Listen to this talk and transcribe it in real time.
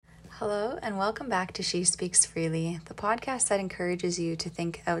Hello, and welcome back to She Speaks Freely, the podcast that encourages you to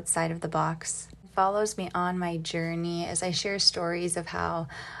think outside of the box. It follows me on my journey as I share stories of how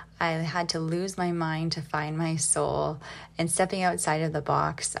I had to lose my mind to find my soul and stepping outside of the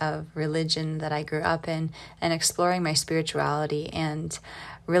box of religion that I grew up in and exploring my spirituality and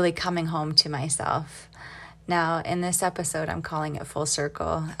really coming home to myself. Now, in this episode, I'm calling it Full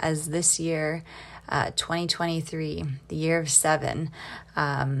Circle, as this year, 2023, the year of 7,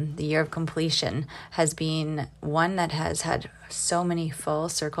 the year of completion, has been one that has had so many full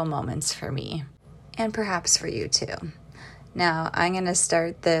circle moments for me, and perhaps for you too. Now, I'm going to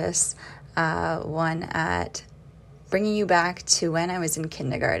start this one at bringing you back to when I was in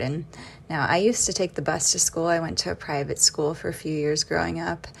kindergarten. Now, I used to take the bus to school. I went to a private school for a few years growing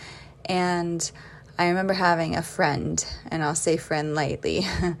up, and I remember having a friend, and I'll say friend lightly,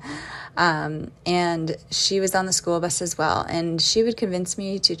 and she was on the school bus as well, and she would convince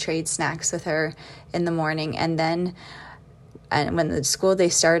me to trade snacks with her in the morning, and then when the school day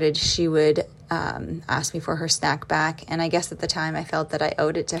started, she would ask me for her snack back, and I guess at the time I felt that I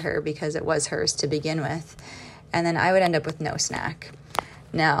owed it to her because it was hers to begin with, and then I would end up with no snack.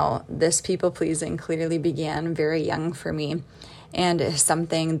 Now, this people-pleasing clearly began very young for me, and is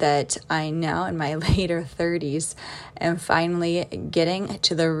something that I now in my later 30s am finally getting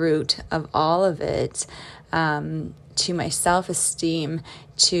to the root of all of it, to my self-esteem,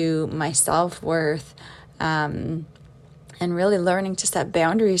 to my self-worth, and really learning to set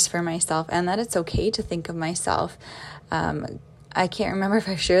boundaries for myself and that it's okay to think of myself. I can't remember if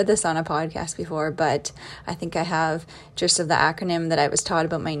I've shared this on a podcast before, but I think I have, just of the acronym that I was taught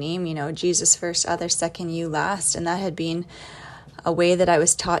about my name, Jesus first, others second, you last. And that had been a way that I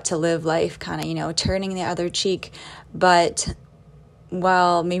was taught to live life, kind of, turning the other cheek. But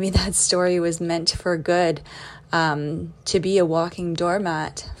while maybe that story was meant for good, to be a walking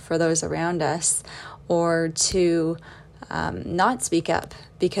doormat for those around us, or to not speak up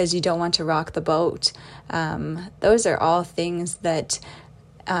because you don't want to rock the boat, those are all things that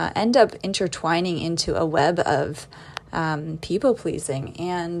end up intertwining into a web of people-pleasing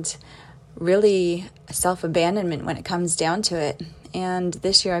and really self-abandonment when it comes down to it. And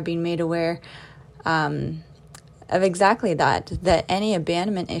this year I've been made aware of exactly that any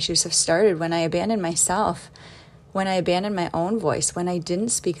abandonment issues have started when I abandoned myself, when I abandoned my own voice, when I didn't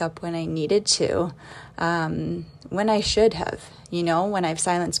speak up when I needed to, when I should have, when I've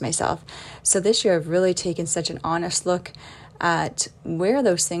silenced myself. So this year I've really taken such an honest look at where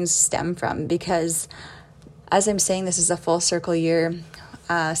those things stem from, because as I'm saying, this is a full circle year.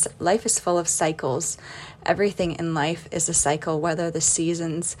 Life is full of cycles. Everything in life is a cycle, whether the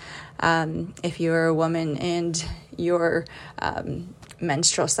seasons, if you're a woman and your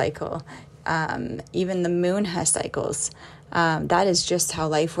menstrual cycle, even the moon has cycles. That is just how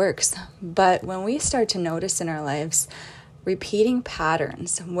life works. But when we start to notice in our lives repeating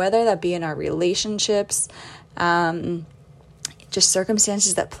patterns, whether that be in our relationships, just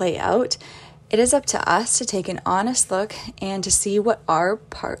circumstances that play out, it is up to us to take an honest look and to see what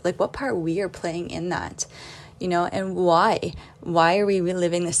part we are playing in that, and why. Why are we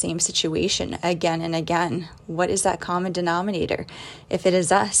reliving the same situation again and again? What is that common denominator? If it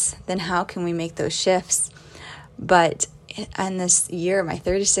is us, then how can we make those shifts? But in this year, my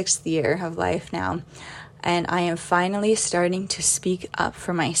 36th year of life now, and I am finally starting to speak up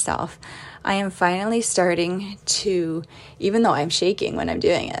for myself. I am finally starting to, even though I'm shaking when I'm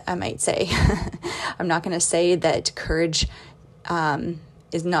doing it, I might say, I'm not going to say that courage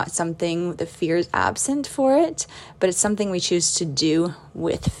is not something, the fear is absent for it, but it's something we choose to do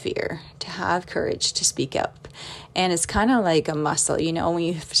with fear, to have courage to speak up. And it's kind of like a muscle, when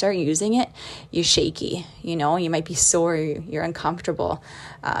you start using it, you're shaky, you might be sore, you're uncomfortable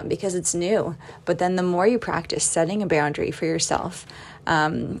because it's new. But then the more you practice setting a boundary for yourself,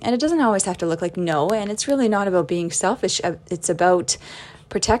 and it doesn't always have to look like no, and it's really not about being selfish. It's about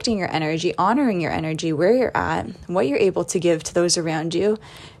protecting your energy, honoring your energy, where you're at, what you're able to give to those around you,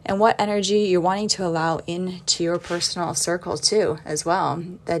 and what energy you're wanting to allow into your personal circle too, as well,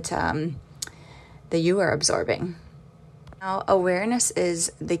 that you are absorbing. Now, awareness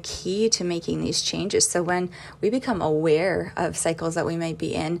is the key to making these changes. So when we become aware of cycles that we might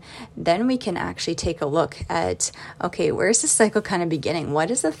be in, then we can actually take a look at, okay, where's this cycle kind of beginning? What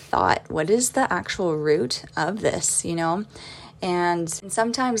is the thought? What is the actual root of this, And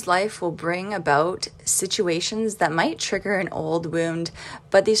sometimes life will bring about situations that might trigger an old wound,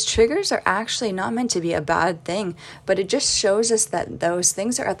 but these triggers are actually not meant to be a bad thing, but it just shows us that those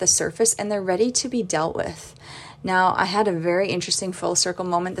things are at the surface and they're ready to be dealt with. Now, I had a very interesting full circle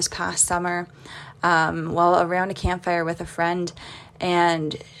moment this past summer while around a campfire with a friend,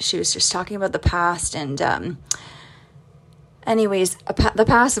 and she was just talking about the past. And anyways, the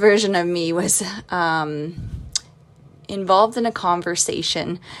past version of me was involved in a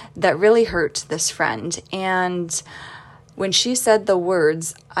conversation that really hurt this friend. And when she said the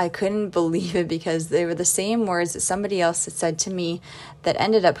words, I couldn't believe it, because they were the same words that somebody else had said to me that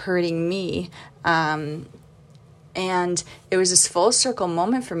ended up hurting me. And it was this full circle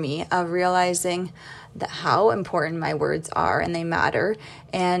moment for me of realizing that how important my words are, and they matter.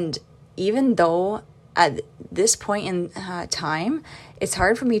 And even though at this point in time, it's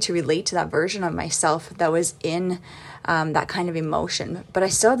hard for me to relate to that version of myself that was in that kind of emotion, but I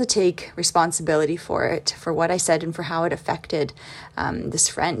still had to take responsibility for it, for what I said and for how it affected this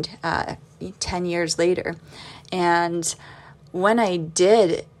friend 10 years later. And when I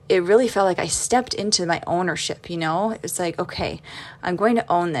did, it really felt like I stepped into my ownership, It's like, okay, I'm going to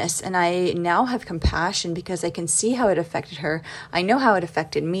own this. And I now have compassion because I can see how it affected her. I know how it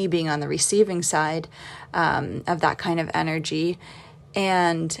affected me being on the receiving side of that kind of energy.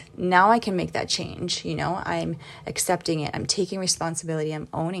 And now I can make that change. I'm accepting it. I'm taking responsibility. I'm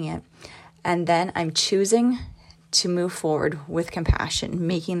owning it. And then I'm choosing to move forward with compassion,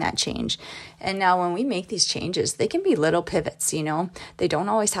 making that change. And now when we make these changes, they can be little pivots, They don't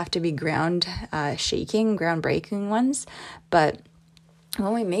always have to be groundbreaking ones. But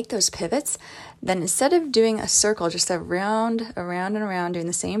when we make those pivots, then instead of doing a circle, just around and around, doing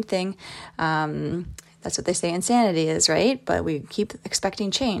the same thing, that's what they say insanity is, right? But we keep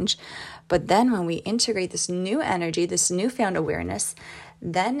expecting change. But then when we integrate this new energy, this newfound awareness,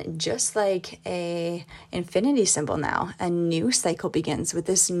 then just like a infinity symbol now, a new cycle begins with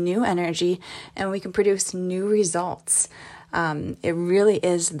this new energy, and we can produce new results. It really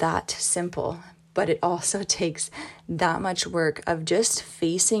is that simple, but it also takes that much work of just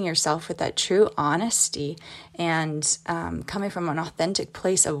facing yourself with that true honesty and coming from an authentic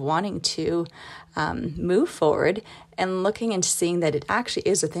place of wanting to move forward and looking and seeing that it actually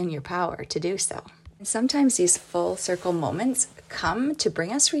is within your power to do so. And sometimes these full circle moments come to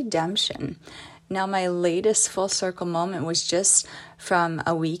bring us redemption. Now, my latest full circle moment was just from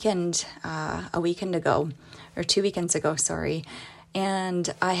a weekend ago, or 2 weekends ago, sorry.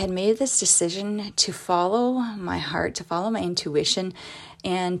 And I had made this decision to follow my heart, to follow my intuition,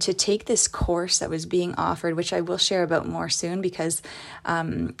 and to take this course that was being offered, which I will share about more soon, because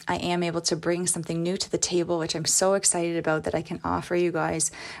I am able to bring something new to the table, which I'm so excited about that I can offer you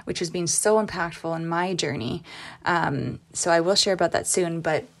guys, which has been so impactful in my journey. So I will share about that soon.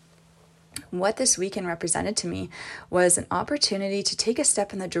 But what this weekend represented to me was an opportunity to take a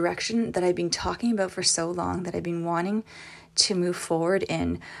step in the direction that I've been talking about for so long, that I've been wanting to move forward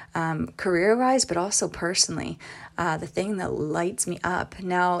in, career-wise, but also personally, the thing that lights me up.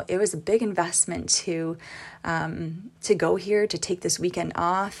 Now, it was a big investment to go here, to take this weekend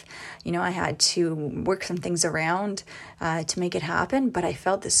off. I had to work some things around to make it happen, but I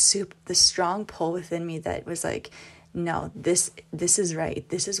felt this strong pull within me that was like, no, this is right.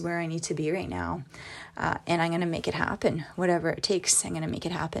 This is where I need to be right now, and I'm going to make it happen. Whatever it takes, I'm going to make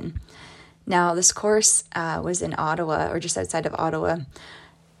it happen. Now, this course was in Ottawa, or just outside of Ottawa.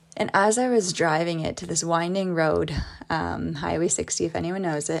 And as I was driving it to this winding road, Highway 60, if anyone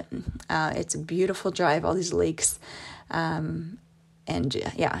knows it, it's a beautiful drive, all these lakes. And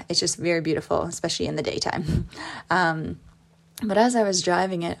yeah, it's just very beautiful, especially in the daytime. But as I was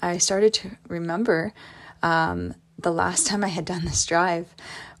driving it, I started to remember the last time I had done this drive,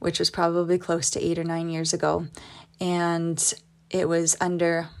 which was probably close to 8 or 9 years ago. And it was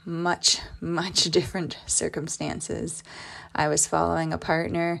under much, much different circumstances. I was following a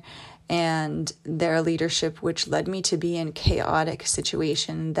partner and their leadership, which led me to be in a chaotic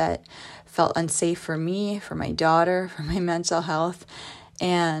situation that felt unsafe for me, for my daughter, for my mental health.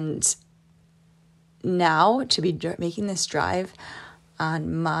 And now to be making this drive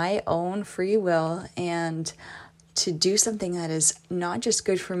on my own free will and to do something that is not just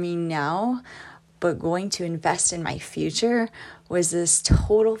good for me now, but going to invest in my future, was this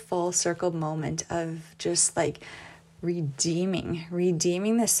total full circle moment of just like redeeming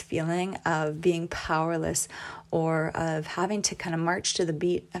this feeling of being powerless or of having to kind of march to the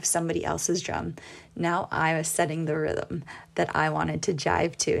beat of somebody else's drum. Now I was setting the rhythm that I wanted to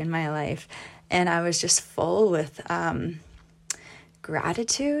jive to in my life. And I was just full with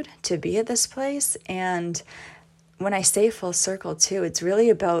gratitude to be at this place. And when I say full circle too, it's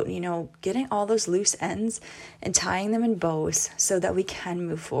really about, getting all those loose ends and tying them in bows so that we can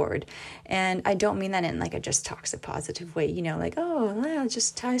move forward. And I don't mean that in like a just toxic positive way, like, oh, well,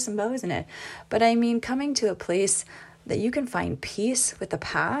 just tie some bows in it. But I mean coming to a place that you can find peace with the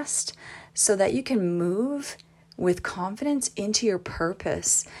past so that you can move with confidence into your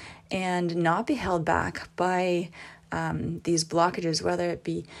purpose and not be held back by these blockages, whether it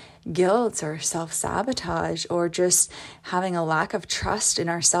be guilt or self-sabotage or just having a lack of trust in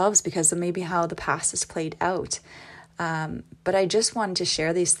ourselves because of maybe how the past has played out. But I just wanted to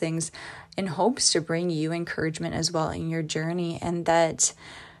share these things in hopes to bring you encouragement as well in your journey, and that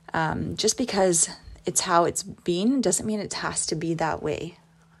just because it's how it's been doesn't mean it has to be that way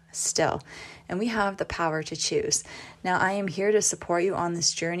still. And we have the power to choose. Now, I am here to support you on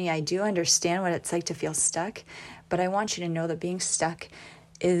this journey. I do understand what it's like to feel stuck, but I want you to know that being stuck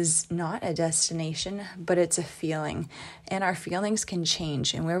is not a destination, but it's a feeling. And our feelings can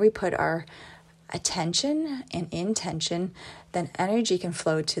change. And where we put our attention and intention, then energy can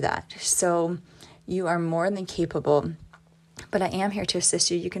flow to that. So you are more than capable. But I am here to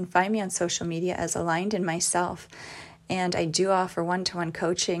assist you. You can find me on social media as Aligned in Myself. And I do offer one-to-one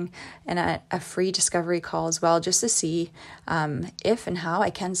coaching and a free discovery call as well, just to see if and how I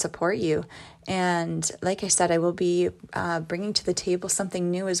can support you. And like I said, I will be bringing to the table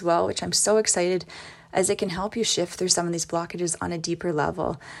something new as well, which I'm so excited, as it can help you shift through some of these blockages on a deeper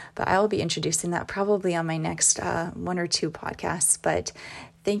level. But I will be introducing that probably on my next 1 or 2 podcasts. But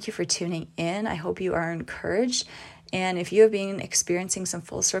thank you for tuning in. I hope you are encouraged. And if you have been experiencing some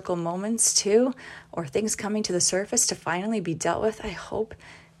full circle moments too, or things coming to the surface to finally be dealt with, I hope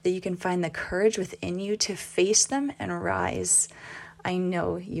that you can find the courage within you to face them and rise. I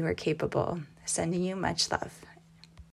know you are capable. Sending you much love.